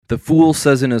The fool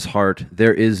says in his heart,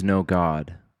 "There is no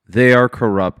God." They are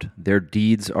corrupt, their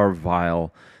deeds are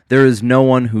vile. There is no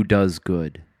one who does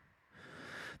good.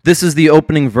 This is the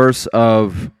opening verse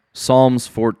of Psalms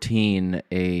 14,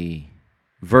 a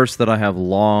verse that I have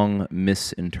long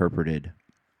misinterpreted.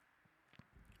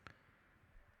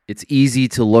 It's easy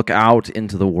to look out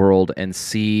into the world and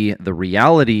see the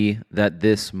reality that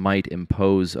this might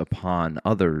impose upon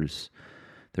others.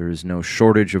 There is no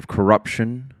shortage of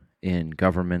corruption in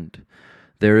government.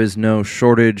 There is no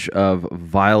shortage of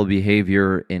vile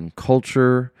behavior in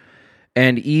culture.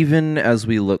 And even as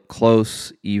we look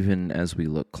closer,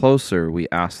 we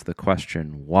ask the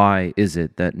question, why is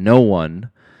it that no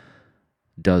one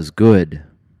does good?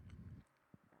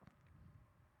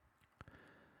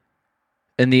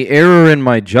 And the error in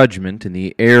my judgment and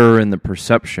the error in the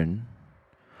perception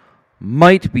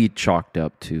might be chalked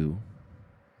up to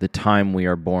the time we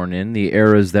are born in, the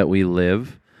eras that we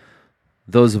live.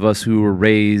 Those of us who were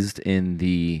raised in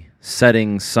the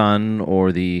setting sun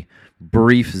or the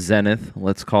brief zenith,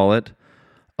 let's call it,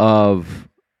 of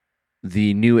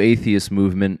the new atheist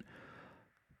movement,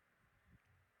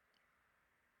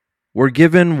 we're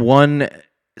given one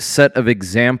set of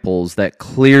examples that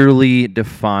clearly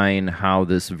define how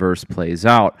this verse plays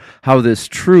out, how this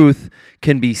truth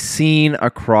can be seen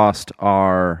across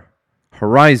our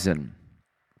horizon.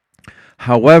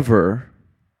 However,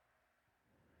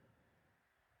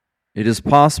 it is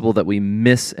possible that we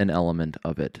miss an element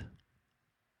of it,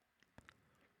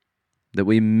 that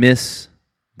we miss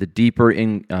the deeper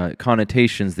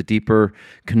connotations, the deeper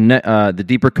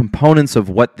components of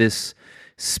what this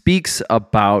speaks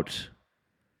about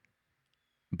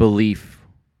belief,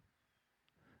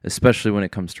 especially when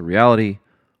it comes to reality.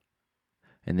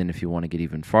 And then if you want to get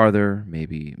even farther,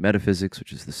 maybe metaphysics,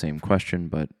 which is the same question,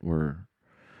 but we're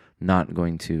not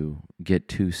going to get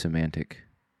too semantic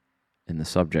in the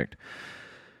subject.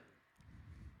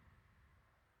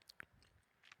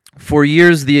 For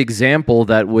years, the example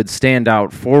that would stand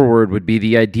out forward would be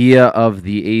the idea of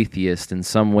the atheist. In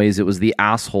some ways, it was the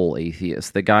asshole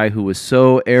atheist, the guy who was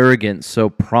so arrogant, so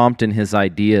prompt in his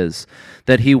ideas,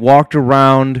 that he walked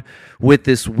around with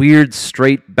this weird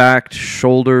straight-backed,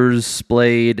 shoulders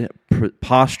splayed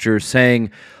posture saying,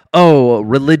 "Oh,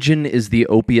 religion is the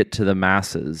opiate to the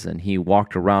masses," and he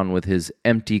walked around with his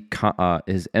empty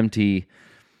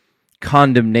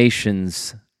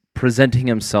condemnations, presenting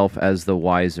himself as the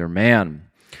wiser man.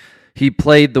 He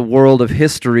played the world of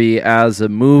history as a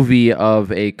movie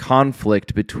of a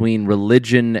conflict between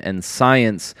religion and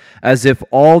science, as if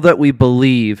all that we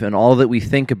believe and all that we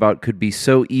think about could be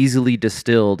so easily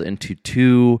distilled into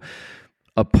two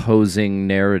opposing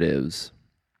narratives.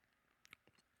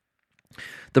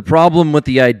 The problem with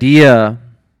the idea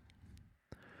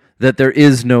that there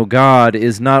is no God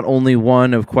is not only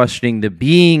one of questioning the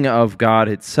being of God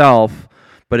itself,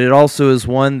 but it also is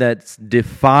one that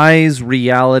defies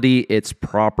reality its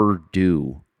proper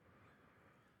due.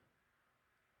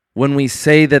 When we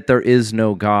say that there is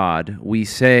no God, we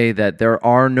say that there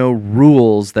are no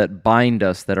rules that bind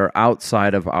us that are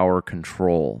outside of our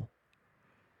control.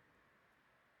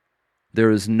 There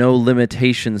is no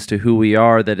limitations to who we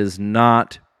are that is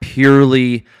not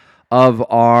purely of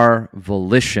our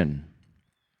volition.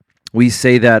 We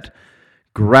say that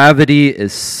gravity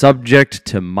is subject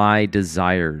to my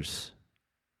desires.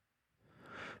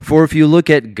 For if you look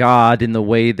at God in the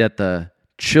way that the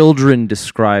children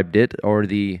described it, or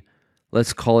the,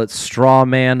 let's call it, straw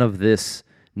man of this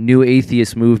new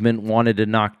atheist movement wanted to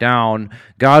knock down,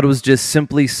 God was just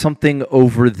simply something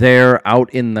over there out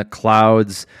in the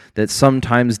clouds that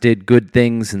sometimes did good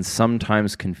things and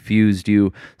sometimes confused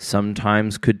you,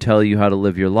 sometimes could tell you how to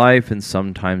live your life, and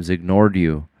sometimes ignored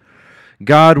you.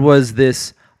 God was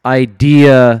this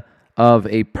idea of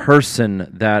a person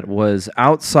that was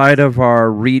outside of our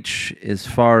reach as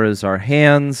far as our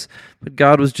hands, but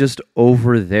God was just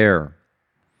over there.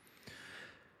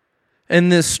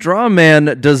 And this straw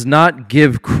man does not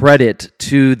give credit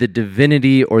to the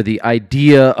divinity or the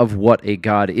idea of what a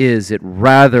God is. It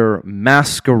rather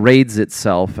masquerades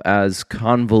itself as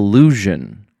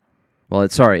convolution.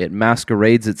 It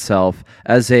masquerades itself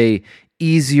as a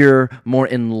easier, more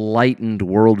enlightened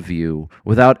worldview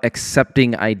without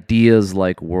accepting ideas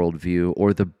like worldview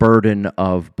or the burden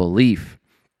of belief.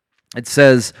 It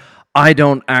says, I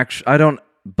don't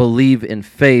believe in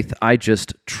faith, I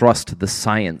just trust the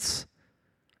science.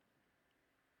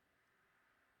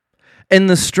 And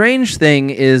the strange thing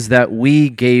is that we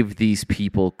gave these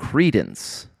people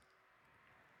credence.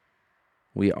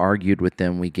 We argued with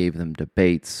them. We gave them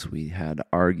debates. We had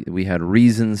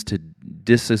reasons to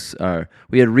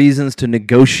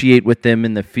negotiate with them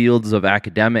in the fields of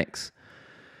academics.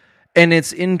 And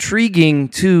it's intriguing,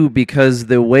 too, because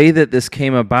the way that this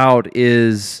came about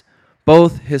is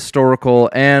both historical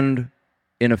and,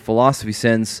 in a philosophy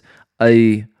sense,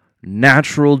 a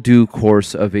natural due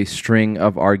course of a string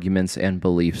of arguments and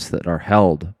beliefs that are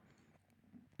held.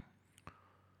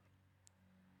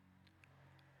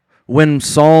 When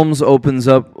Psalms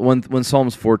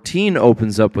 14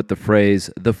 opens up with the phrase,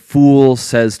 "The fool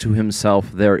says to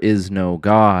himself, there is no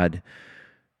God,"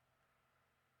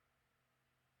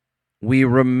 we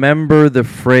remember the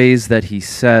phrase that he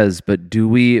says, but do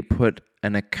we put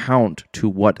an account to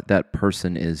what that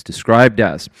person is described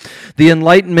as? The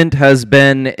Enlightenment has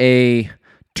been a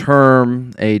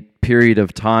term, a period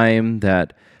of time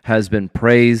that has been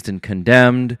praised and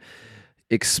condemned,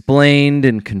 explained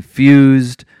and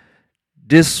confused,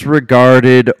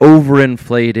 disregarded,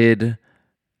 overinflated,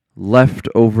 left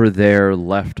over there,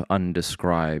 left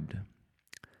undescribed.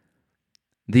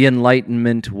 The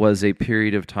Enlightenment was a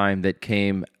period of time that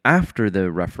came after the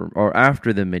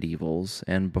after the medievals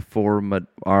and before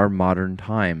our modern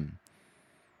time.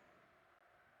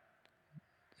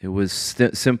 It was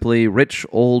simply rich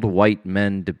old white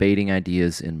men debating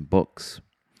ideas in books.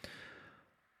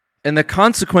 And the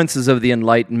consequences of the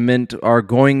Enlightenment are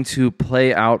going to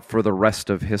play out for the rest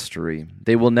of history.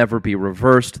 They will never be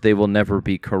reversed. They will never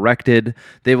be corrected.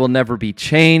 They will never be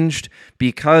changed,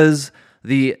 because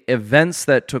the events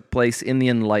that took place in the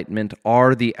Enlightenment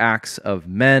are the acts of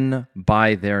men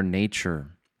by their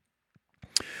nature.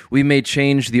 We may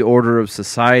change the order of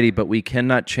society, but we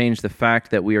cannot change the fact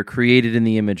that we are created in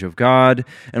the image of God,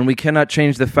 and we cannot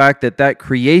change the fact that that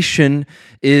creation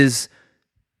is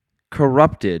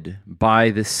corrupted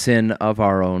by the sin of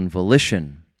our own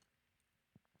volition.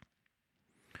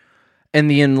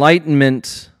 And the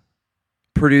Enlightenment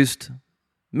produced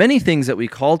many things that we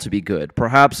call to be good,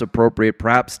 perhaps appropriate,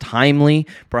 perhaps timely,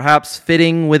 perhaps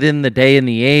fitting within the day and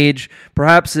the age.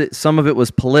 Perhaps some of it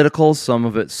was political, some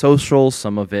of it social,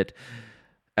 some of it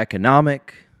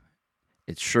economic.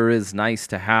 It sure is nice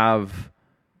to have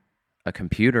a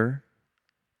computer.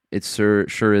 It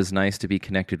sure is nice to be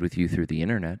connected with you through the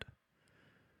internet.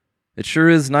 It sure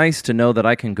is nice to know that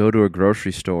I can go to a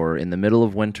grocery store in the middle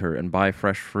of winter and buy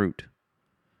fresh fruit.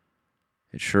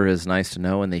 It sure is nice to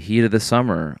know in the heat of the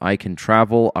summer I can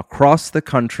travel across the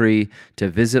country to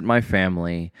visit my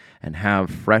family and have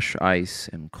fresh ice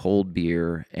and cold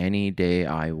beer any day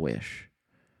I wish.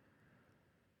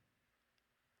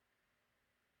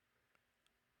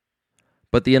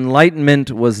 But the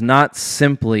Enlightenment was not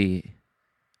simply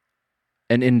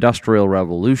an industrial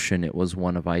revolution, it was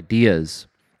one of ideas.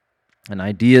 And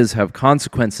ideas have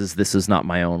consequences. This is not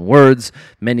my own words.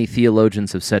 Many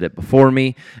theologians have said it before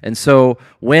me. And so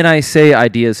when I say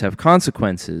ideas have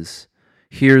consequences,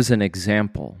 here's an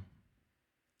example.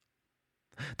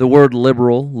 The word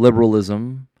liberal,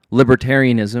 liberalism,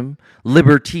 libertarianism,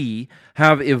 liberty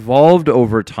have evolved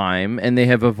over time, and they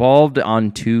have evolved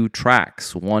on two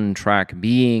tracks. One track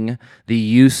being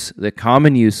the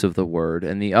common use of the word,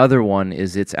 and the other one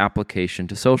is its application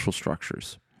to social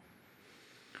structures.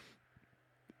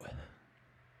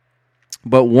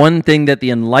 But one thing that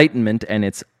the Enlightenment and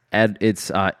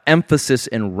its emphasis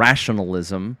in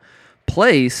rationalism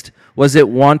placed was it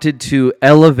wanted to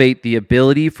elevate the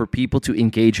ability for people to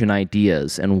engage in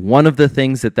ideas. And one of the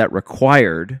things that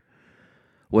required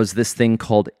was this thing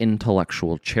called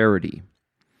intellectual charity.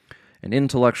 And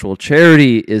intellectual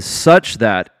charity is such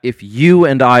that if you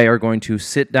and I are going to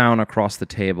sit down across the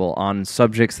table on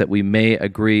subjects that we may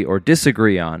agree or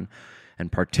disagree on,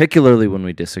 and particularly when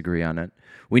we disagree on it,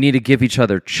 we need to give each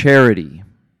other charity.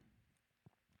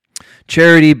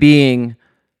 Charity being,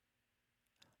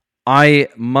 I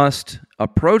must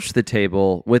approach the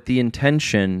table with the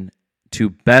intention to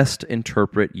best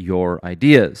interpret your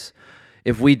ideas.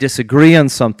 If we disagree on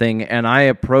something and I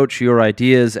approach your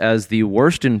ideas as the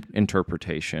worst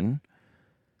interpretation,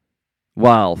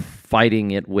 while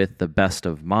fighting it with the best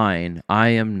of mine, I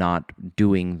am not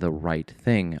doing the right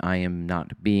thing. I am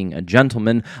not being a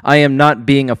gentleman. I am not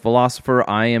being a philosopher.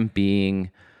 I am being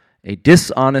a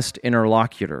dishonest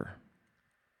interlocutor.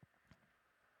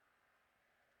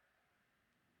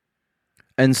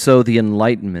 And so the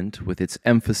Enlightenment, with its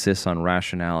emphasis on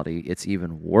rationality, its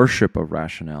even worship of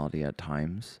rationality at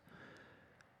times,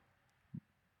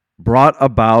 brought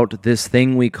about this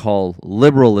thing we call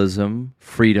liberalism,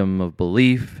 freedom of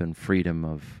belief and freedom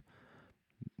of,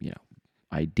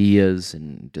 ideas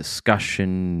and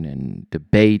discussion and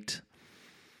debate.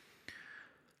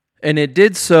 And it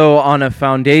did so on a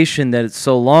foundation that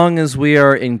so long as we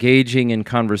are engaging in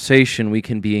conversation, we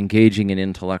can be engaging in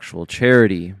intellectual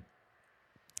charity.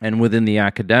 And within the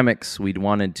academics, we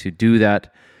wanted to do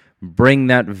that, bring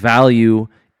that value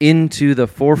into the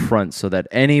forefront so that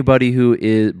anybody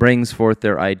who brings forth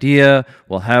their idea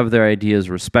will have their ideas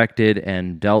respected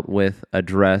and dealt with,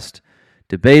 addressed,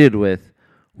 debated with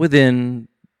within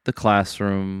the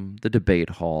classroom, the debate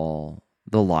hall,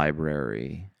 the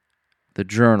library, the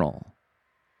journal.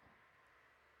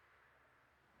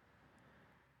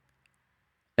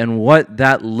 And what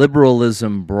that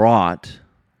liberalism brought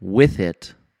with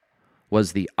it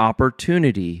was the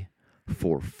opportunity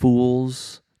for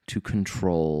fools to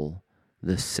control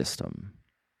the system.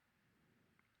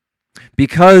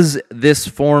 Because this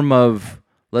form of,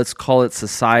 let's call it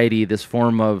society, this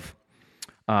form of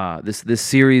this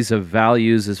series of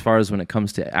values as far as when it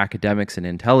comes to academics and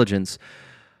intelligence,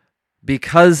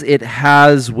 because it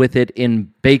has with it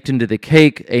baked into the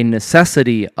cake a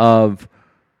necessity of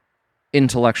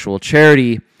intellectual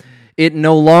charity, it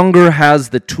no longer has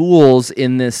the tools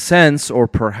in this sense, or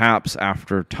perhaps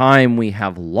after time we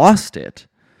have lost it,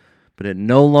 but it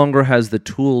no longer has the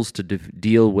tools to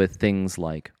deal with things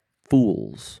like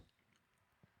fools.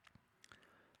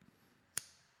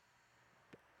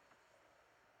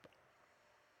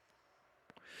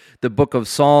 The book of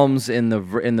Psalms in the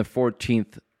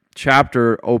 14th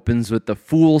chapter opens with, "The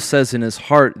fool says in his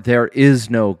heart, there is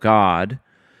no God."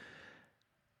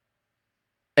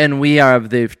 And we have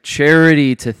the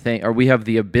charity to think, or we have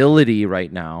the ability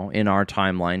right now in our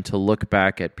timeline to look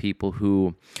back at people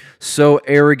who so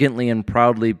arrogantly and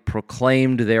proudly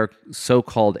proclaimed their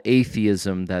so-called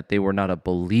atheism that they were not a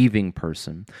believing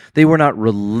person. They were not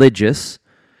religious.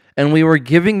 And we were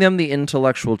giving them the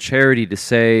intellectual charity to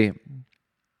say,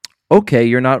 okay,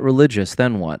 you're not religious,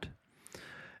 then what?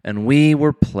 And we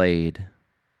were played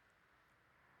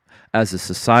as a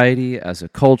society, as a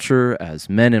culture, as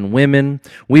men and women.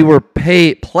 We were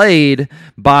played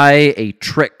by a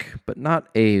trick, but not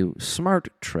a smart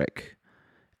trick,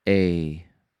 a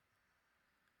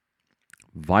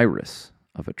virus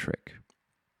of a trick.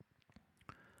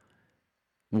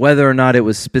 Whether or not it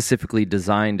was specifically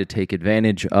designed to take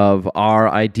advantage of our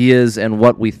ideas and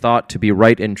what we thought to be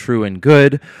right and true and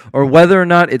good, or whether or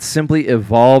not it simply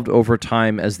evolved over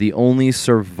time as the only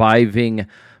surviving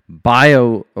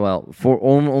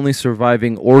only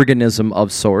surviving organism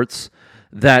of sorts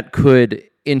that could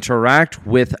interact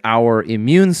with our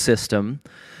immune system,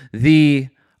 the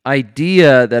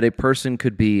idea that a person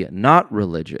could be not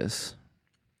religious,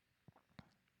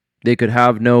 they could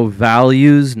have no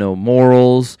values, no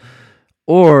morals,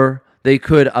 or they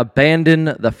could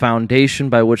abandon the foundation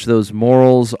by which those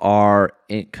morals are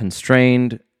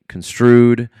construed,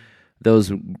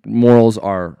 those morals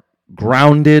are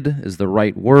grounded is the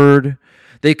right word.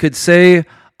 They could say,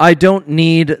 I don't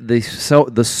need the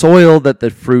soil that the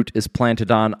fruit is planted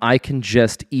on. I can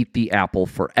just eat the apple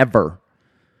forever.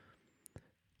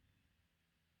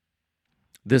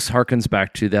 This harkens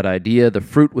back to that idea, the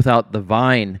fruit without the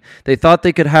vine. They thought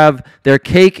they could have their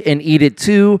cake and eat it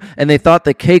too, and they thought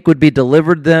the cake would be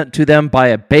delivered to them by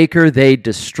a baker they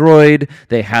destroyed.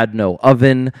 They had no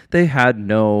oven. They had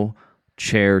no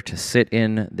chair to sit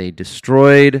in. They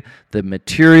destroyed the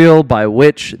material by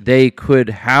which they could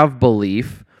have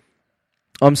belief.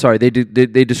 They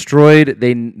destroyed,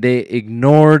 they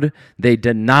ignored, they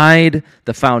denied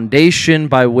the foundation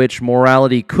by which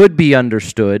morality could be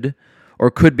understood or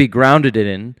could be grounded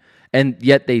in, and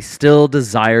yet they still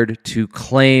desired to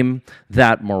claim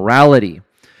that morality.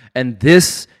 And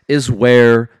this is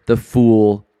where the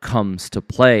fool comes to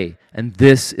play. And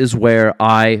this is where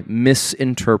I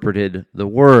misinterpreted the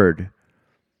word.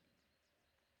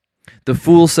 The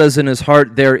fool says in his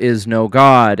heart, there is no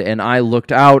God. And I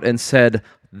looked out and said,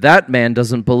 that man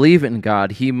doesn't believe in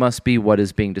God. He must be what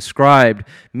is being described.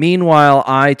 Meanwhile,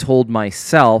 I told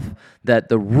myself that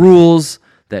the rules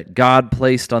that God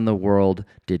placed on the world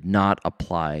did not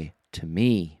apply to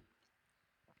me.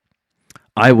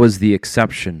 I was the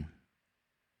exception.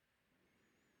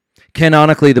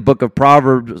 Canonically, the book of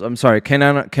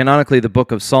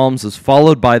Psalms is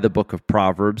followed by the book of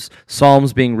Proverbs,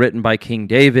 Psalms being written by King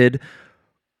David,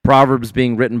 Proverbs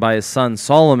being written by his son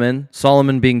Solomon,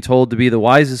 Solomon being told to be the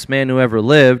wisest man who ever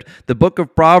lived. The book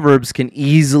of Proverbs can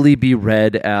easily be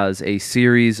read as a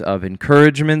series of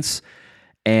encouragements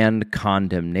and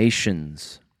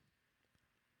condemnations.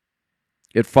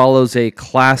 It follows a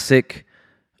classic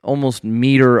almost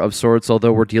meter of sorts,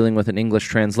 although we're dealing with an English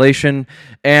translation,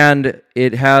 and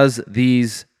it has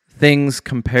these things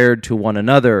compared to one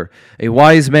another. A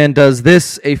wise man does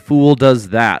this, a fool does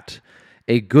that.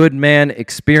 A good man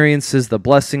experiences the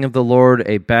blessing of the Lord,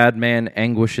 a bad man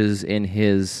anguishes in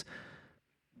his,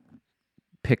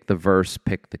 pick the verse,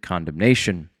 pick the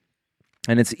condemnation.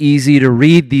 And it's easy to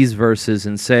read these verses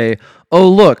and say, oh,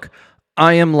 look,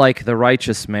 I am like the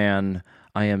righteous man.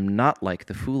 I am not like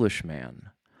the foolish man.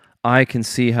 I can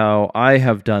see how I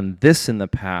have done this in the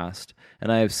past,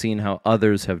 and I have seen how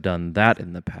others have done that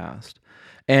in the past.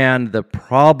 And the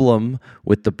problem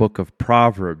with the book of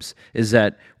Proverbs is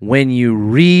that when you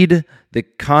read the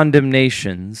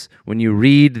condemnations, when you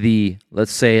read the,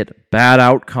 let's say it, bad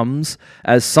outcomes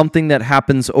as something that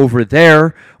happens over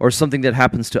there, or something that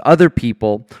happens to other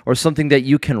people, or something that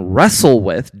you can wrestle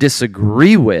with,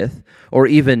 disagree with, or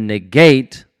even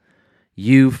negate,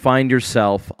 you find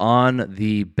yourself on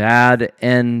the bad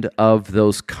end of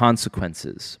those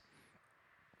consequences.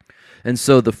 And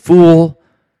so the fool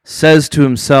says to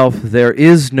himself, there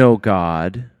is no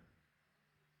God,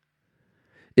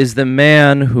 is the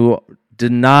man who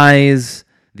denies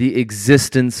the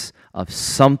existence of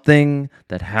something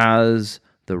that has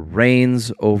the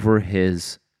reins over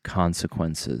his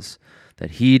consequences,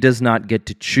 that he does not get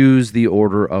to choose the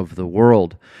order of the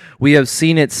world. We have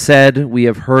seen it said, we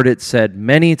have heard it said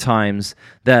many times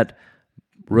that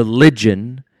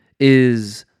religion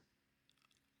is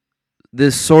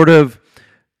this sort of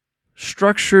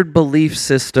structured belief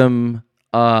system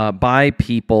by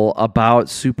people about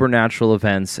supernatural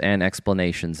events and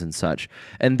explanations and such.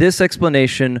 And this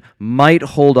explanation might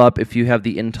hold up if you have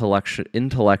the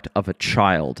intellect of a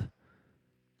child.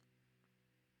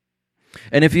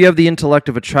 And if you have the intellect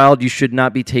of a child, you should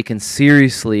not be taken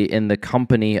seriously in the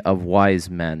company of wise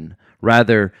men.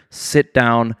 Rather, sit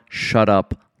down, shut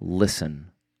up,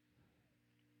 listen.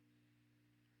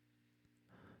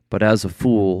 But as a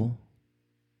fool,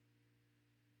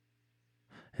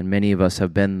 and many of us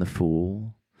have been the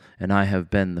fool, and I have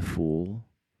been the fool,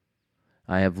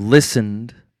 I have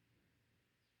listened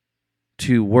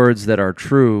to words that are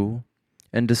true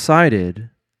and decided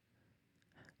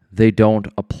they don't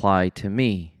apply to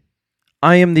me.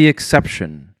 I am the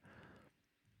exception.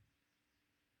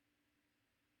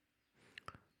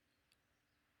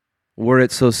 Were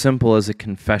it so simple as a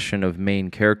confession of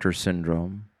main character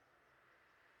syndrome,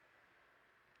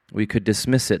 we could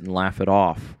dismiss it and laugh it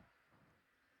off.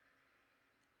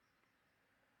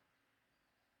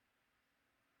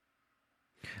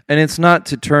 And it's not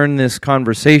to turn this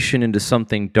conversation into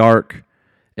something dark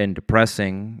and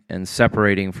depressing and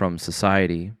separating from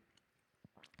society.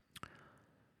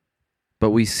 But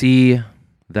we see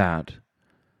that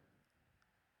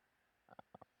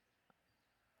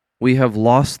we have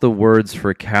lost the words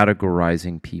for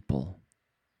categorizing people.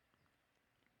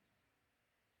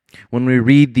 When we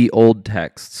read the old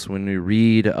texts, when we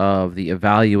read of the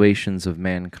evaluations of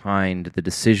mankind, the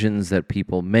decisions that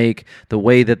people make, the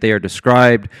way that they are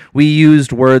described, we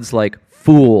used words like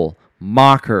fool,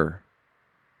 mocker,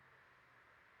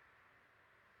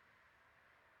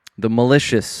 the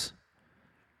malicious.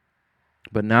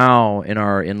 But now, in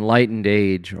our enlightened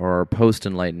age, or our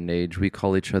post-enlightened age, we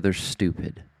call each other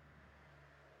stupid,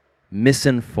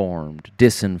 misinformed,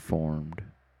 disinformed.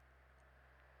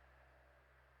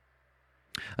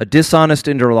 A dishonest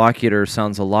interlocutor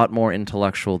sounds a lot more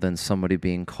intellectual than somebody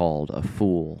being called a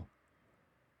fool.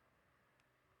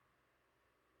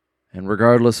 And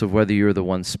regardless of whether you're the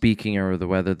one speaking or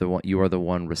whether you are the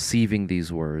one receiving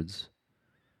these words,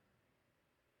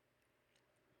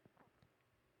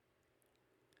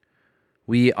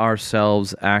 we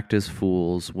ourselves act as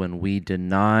fools when we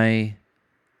deny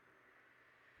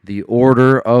the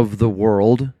order of the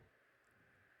world.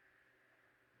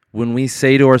 When we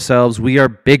say to ourselves, we are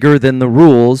bigger than the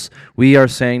rules, we are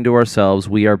saying to ourselves,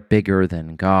 we are bigger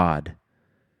than God.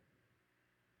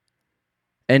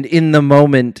 And in the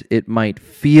moment, it might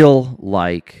feel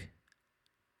like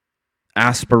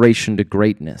aspiration to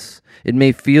greatness. It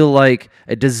may feel like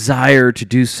a desire to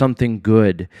do something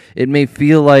good. It may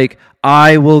feel like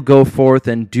I will go forth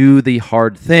and do the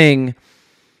hard thing.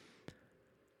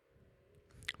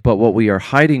 But what we are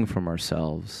hiding from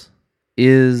ourselves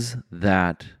is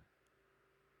that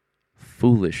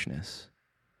foolishness.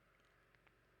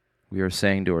 We are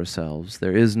saying to ourselves,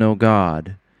 there is no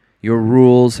God. Your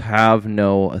rules have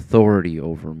no authority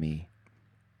over me.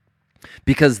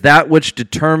 Because that which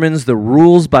determines the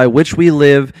rules by which we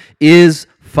live is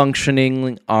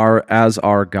functioning as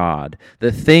our God.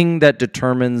 The thing that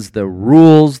determines the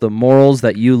rules, the morals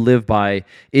that you live by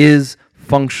is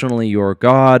functionally your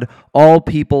God. All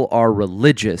people are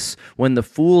religious. When the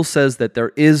fool says that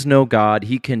there is no God,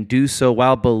 he can do so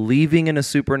while believing in a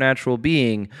supernatural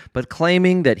being, but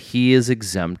claiming that he is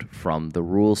exempt from the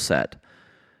rule set.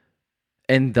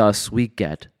 And thus we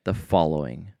get the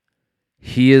following.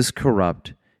 He is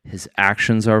corrupt, his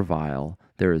actions are vile,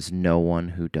 there is no one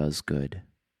who does good.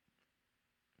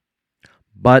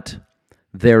 But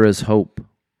there is hope.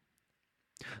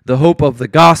 The hope of the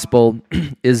gospel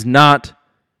is not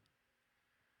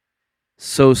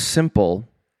so simple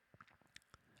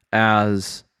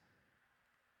as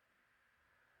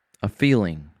a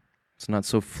feeling. It's not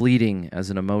so fleeting as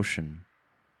an emotion.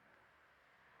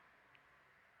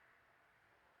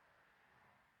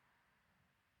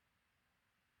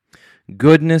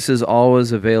 Goodness is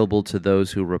always available to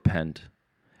those who repent,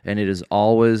 and it is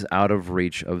always out of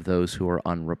reach of those who are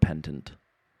unrepentant.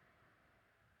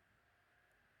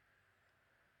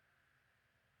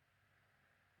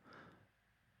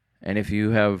 And if you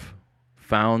have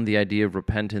found the idea of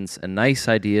repentance a nice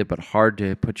idea but hard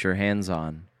to put your hands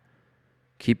on,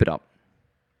 keep it up,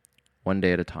 one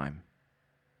day at a time.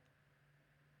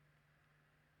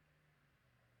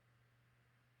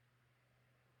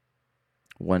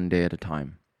 One day at a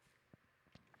time.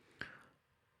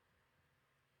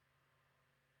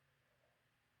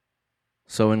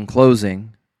 So in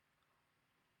closing,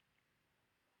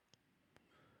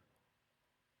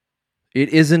 it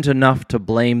isn't enough to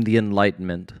blame the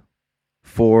Enlightenment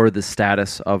for the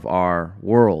status of our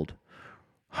world.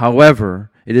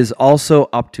 However, it is also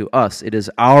up to us. It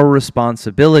is our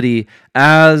responsibility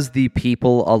as the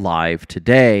people alive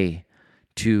today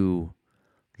to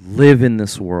live in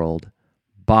this world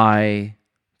by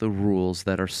the rules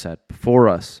that are set before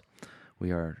us.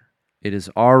 It is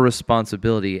our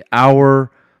responsibility, our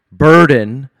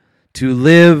burden to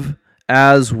live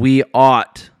as we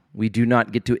ought. We do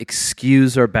not get to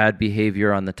excuse our bad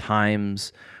behavior on the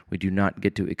times. We do not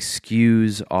get to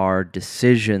excuse our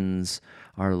decisions,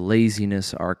 our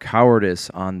laziness, our cowardice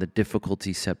on the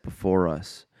difficulty set before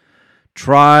us.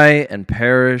 Try and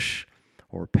perish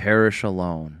or perish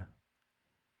alone.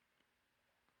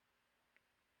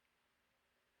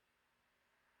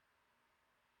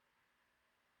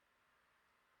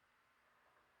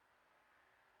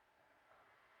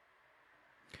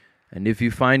 And if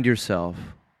you find yourself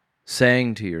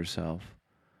saying to yourself,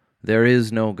 there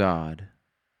is no God,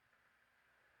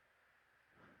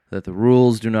 that the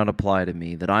rules do not apply to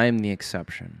me, that I am the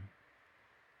exception,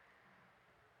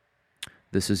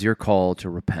 this is your call to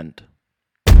repent.